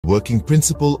working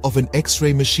principle of an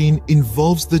X-ray machine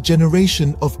involves the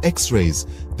generation of X-rays,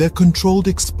 their controlled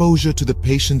exposure to the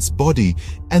patient's body,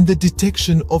 and the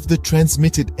detection of the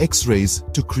transmitted X-rays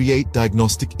to create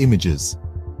diagnostic images.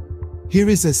 Here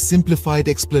is a simplified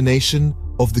explanation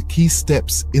of the key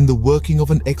steps in the working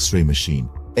of an X-ray machine.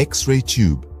 X-ray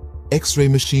tube. X-ray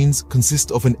machines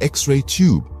consist of an X-ray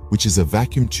tube, which is a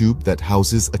vacuum tube that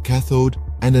houses a cathode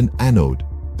and an anode.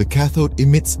 The cathode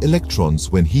emits electrons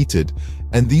when heated,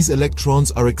 and these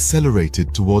electrons are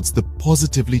accelerated towards the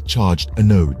positively charged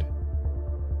anode.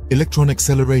 Electron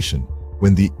acceleration.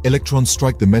 When the electrons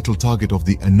strike the metal target of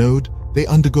the anode, they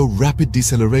undergo rapid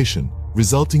deceleration,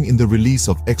 resulting in the release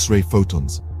of X-ray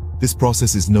photons. This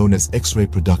process is known as X-ray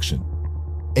production.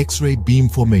 X-ray beam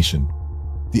formation.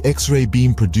 The X-ray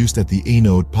beam produced at the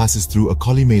anode passes through a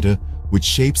collimator, which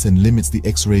shapes and limits the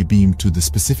X-ray beam to the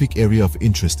specific area of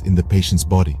interest in the patient's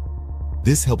body.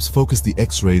 This helps focus the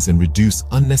X-rays and reduce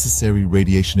unnecessary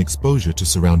radiation exposure to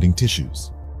surrounding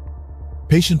tissues.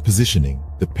 Patient positioning.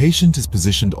 The patient is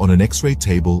positioned on an X-ray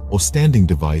table or standing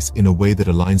device in a way that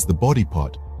aligns the body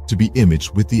part to be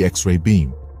imaged with the X-ray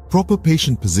beam. Proper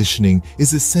patient positioning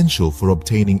is essential for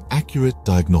obtaining accurate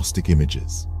diagnostic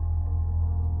images.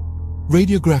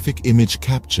 Radiographic image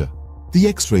capture. The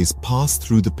X-rays pass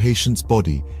through the patient's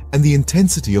body, and the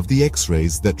intensity of the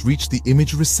X-rays that reach the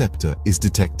image receptor is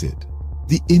detected.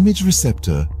 The image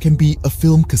receptor can be a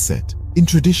film cassette in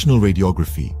traditional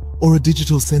radiography or a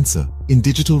digital sensor in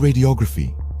digital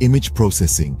radiography. Image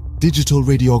processing. Digital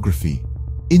radiography.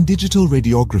 In digital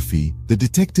radiography, the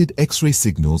detected X-ray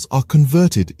signals are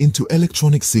converted into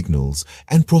electronic signals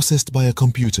and processed by a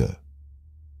computer.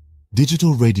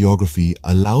 Digital radiography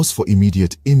allows for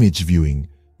immediate image viewing,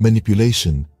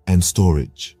 manipulation, and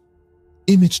storage.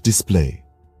 Image display.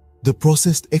 The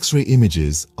processed X-ray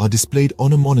images are displayed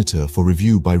on a monitor for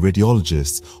review by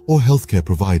radiologists or healthcare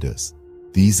providers.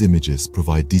 These images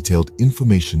provide detailed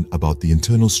information about the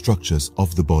internal structures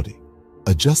of the body.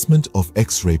 Adjustment of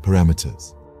X-ray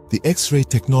parameters. The X-ray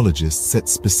technologist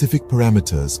sets specific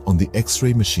parameters on the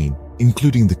X-ray machine,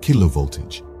 including the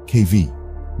kilovoltage, kV,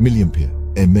 milliampere,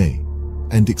 mA,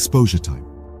 and exposure time.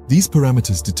 These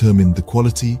parameters determine the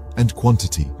quality and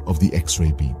quantity of the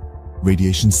X-ray beam.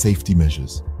 Radiation safety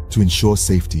measures. To ensure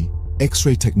safety,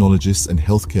 X-ray technologists and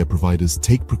healthcare providers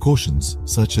take precautions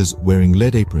such as wearing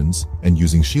lead aprons and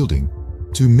using shielding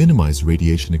to minimize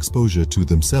radiation exposure to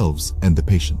themselves and the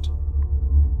patient.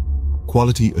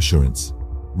 Quality assurance.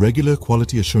 Regular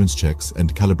quality assurance checks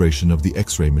and calibration of the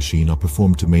X-ray machine are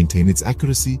performed to maintain its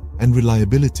accuracy and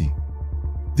reliability.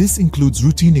 This includes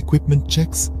routine equipment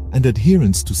checks and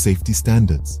adherence to safety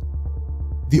standards.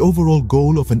 The overall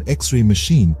goal of an X-ray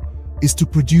machine is to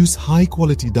produce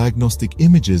high-quality diagnostic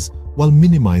images while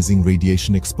minimizing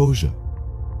radiation exposure.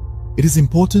 It is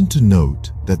important to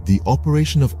note that the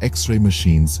operation of X-ray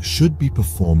machines should be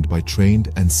performed by trained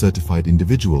and certified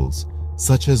individuals,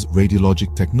 such as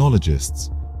radiologic technologists,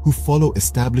 who follow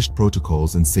established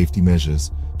protocols and safety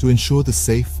measures to ensure the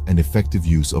safe and effective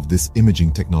use of this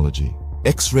imaging technology.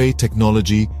 X-ray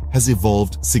technology has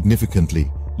evolved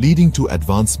significantly, leading to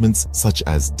advancements such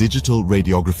as digital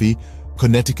radiography,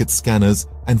 Connecticut scanners,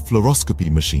 and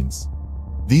fluoroscopy machines.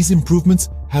 These improvements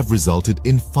have resulted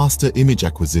in faster image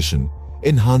acquisition,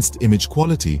 enhanced image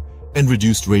quality, and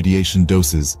reduced radiation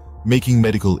doses, making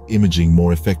medical imaging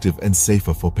more effective and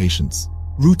safer for patients.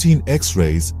 Routine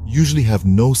X-rays usually have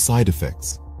no side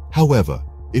effects. However,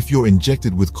 if you're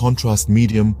injected with contrast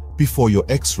medium before your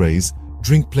X-rays,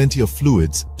 drink plenty of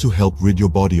fluids to help rid your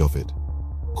body of it.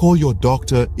 Call your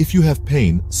doctor if you have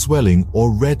pain, swelling,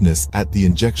 or redness at the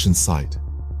injection site.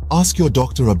 Ask your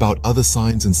doctor about other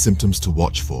signs and symptoms to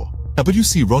watch for.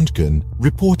 W.C. Röntgen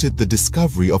reported the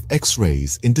discovery of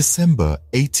X-rays in December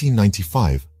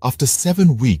 1895 after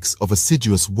 7 weeks of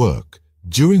assiduous work,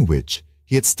 during which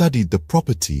he had studied the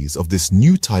properties of this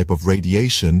new type of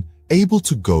radiation able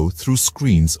to go through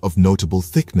screens of notable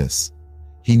thickness.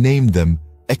 He named them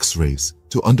X-rays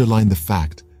to underline the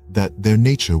fact that their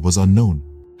nature was unknown.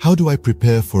 How do I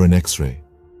prepare for an X-ray?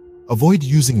 Avoid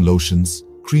using lotions,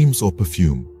 creams, or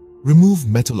perfume. Remove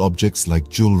metal objects like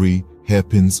jewelry,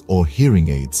 hairpins, or hearing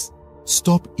aids.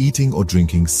 Stop eating or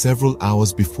drinking several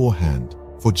hours beforehand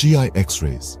for GI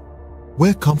X-rays.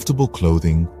 Wear comfortable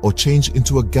clothing or change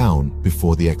into a gown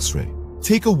before the X-ray.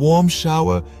 Take a warm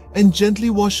shower and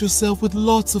gently wash yourself with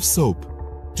lots of soap.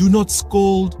 Do not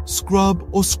scald, scrub,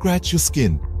 or scratch your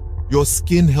skin. Your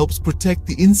skin helps protect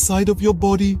the inside of your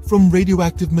body from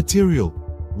radioactive material.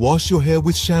 Wash your hair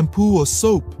with shampoo or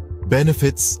soap.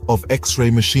 Benefits of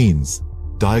X-ray machines.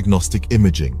 Diagnostic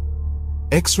imaging.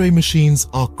 X-ray machines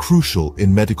are crucial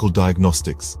in medical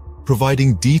diagnostics.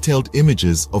 providing detailed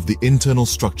images of the internal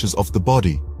structures of the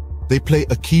body. They play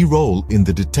a key role in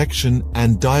the detection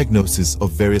and diagnosis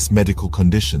of various medical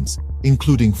conditions,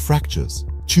 including fractures,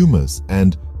 tumors,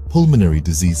 and pulmonary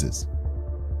diseases.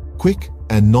 Quick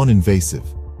and non-invasive.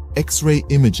 X-ray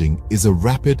imaging is a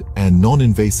rapid and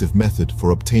non-invasive method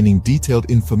for obtaining detailed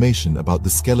information about the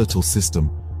skeletal system,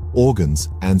 organs,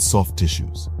 and soft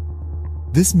tissues.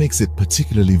 This makes it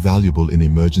particularly valuable in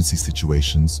emergency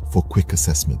situations for quick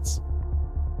assessments.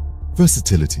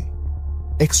 Versatility.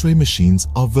 X-ray machines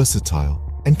are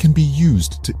versatile and can be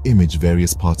used to image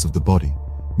various parts of the body,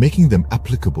 making them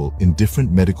applicable in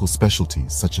different medical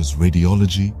specialties such as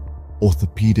radiology,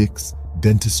 orthopedics,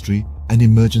 dentistry, and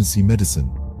emergency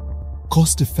medicine.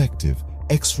 Cost-effective,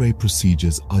 X-ray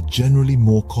procedures are generally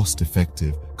more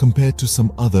cost-effective compared to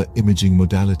some other imaging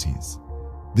modalities.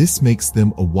 This makes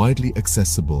them a widely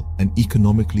accessible and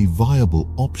economically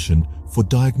viable option for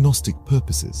diagnostic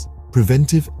purposes.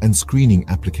 Preventive and screening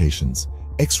applications.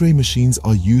 X-ray machines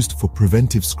are used for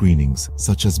preventive screenings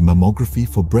such as mammography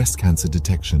for breast cancer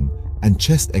detection and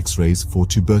chest X-rays for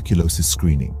tuberculosis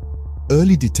screening.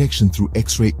 Early detection through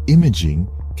X-ray imaging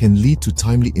can lead to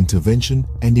timely intervention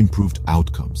and improved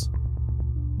outcomes.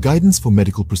 Guidance for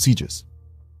medical procedures.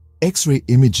 X-ray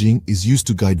imaging is used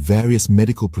to guide various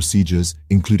medical procedures,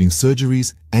 including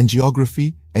surgeries,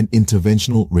 angiography, and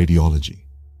interventional radiology.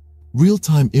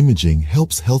 Real-time imaging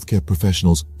helps healthcare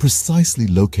professionals precisely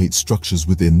locate structures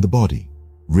within the body.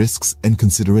 Risks and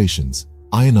considerations.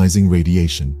 Ionizing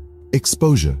radiation.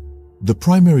 Exposure. The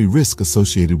primary risk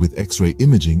associated with X-ray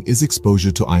imaging is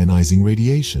exposure to ionizing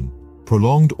radiation.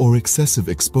 Prolonged or excessive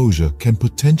exposure can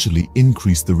potentially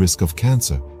increase the risk of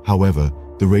cancer. However,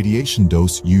 the radiation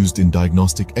dose used in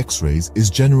diagnostic X-rays is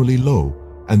generally low,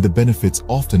 and the benefits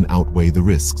often outweigh the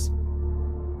risks.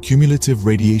 Cumulative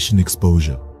radiation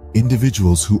exposure.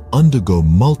 Individuals who undergo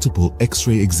multiple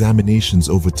X-ray examinations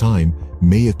over time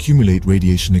may accumulate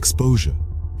radiation exposure.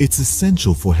 It's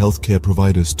essential for healthcare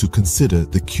providers to consider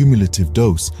the cumulative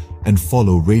dose and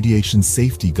follow radiation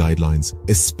safety guidelines,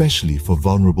 especially for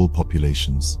vulnerable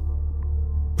populations.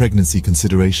 Pregnancy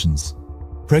considerations.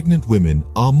 Pregnant women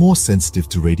are more sensitive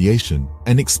to radiation,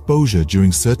 and exposure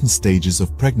during certain stages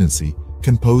of pregnancy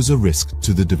can pose a risk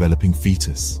to the developing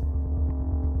fetus.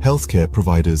 Healthcare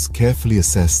providers carefully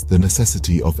assess the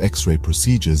necessity of X-ray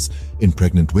procedures in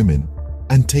pregnant women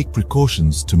and take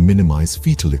precautions to minimize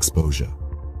fetal exposure.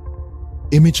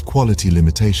 Image quality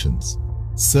limitations.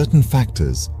 Certain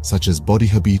factors, such as body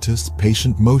habitus,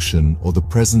 patient motion, or the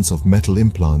presence of metal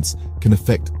implants, can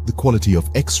affect the quality of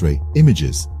X-ray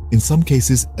images. In some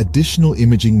cases, additional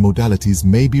imaging modalities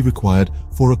may be required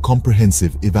for a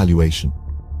comprehensive evaluation.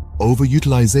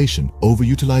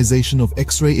 Overutilization of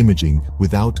X-ray imaging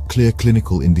without clear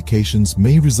clinical indications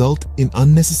may result in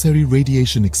unnecessary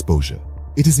radiation exposure.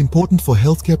 It is important for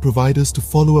healthcare providers to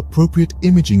follow appropriate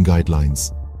imaging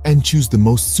guidelines and choose the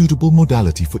most suitable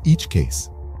modality for each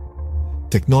case.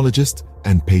 Technologist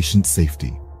and patient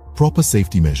safety. Proper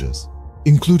safety measures,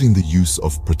 including the use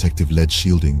of protective lead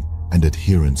shielding and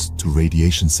adherence to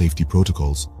radiation safety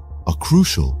protocols, are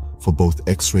crucial for both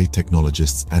X-ray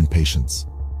technologists and patients.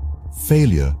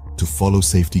 Failure to follow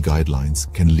safety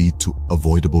guidelines can lead to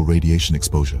avoidable radiation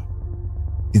exposure.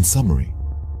 In summary,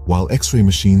 while X-ray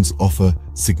machines offer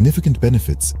significant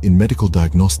benefits in medical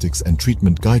diagnostics and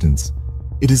treatment guidance,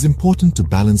 it is important to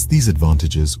balance these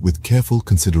advantages with careful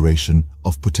consideration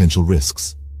of potential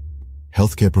risks.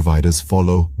 Healthcare providers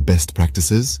follow best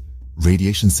practices,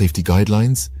 radiation safety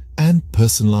guidelines, and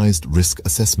personalized risk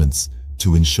assessments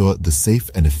to ensure the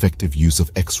safe and effective use of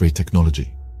X-ray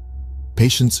technology.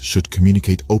 Patients should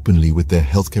communicate openly with their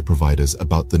healthcare providers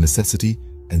about the necessity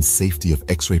and safety of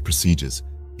X-ray procedures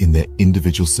in their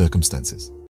individual circumstances.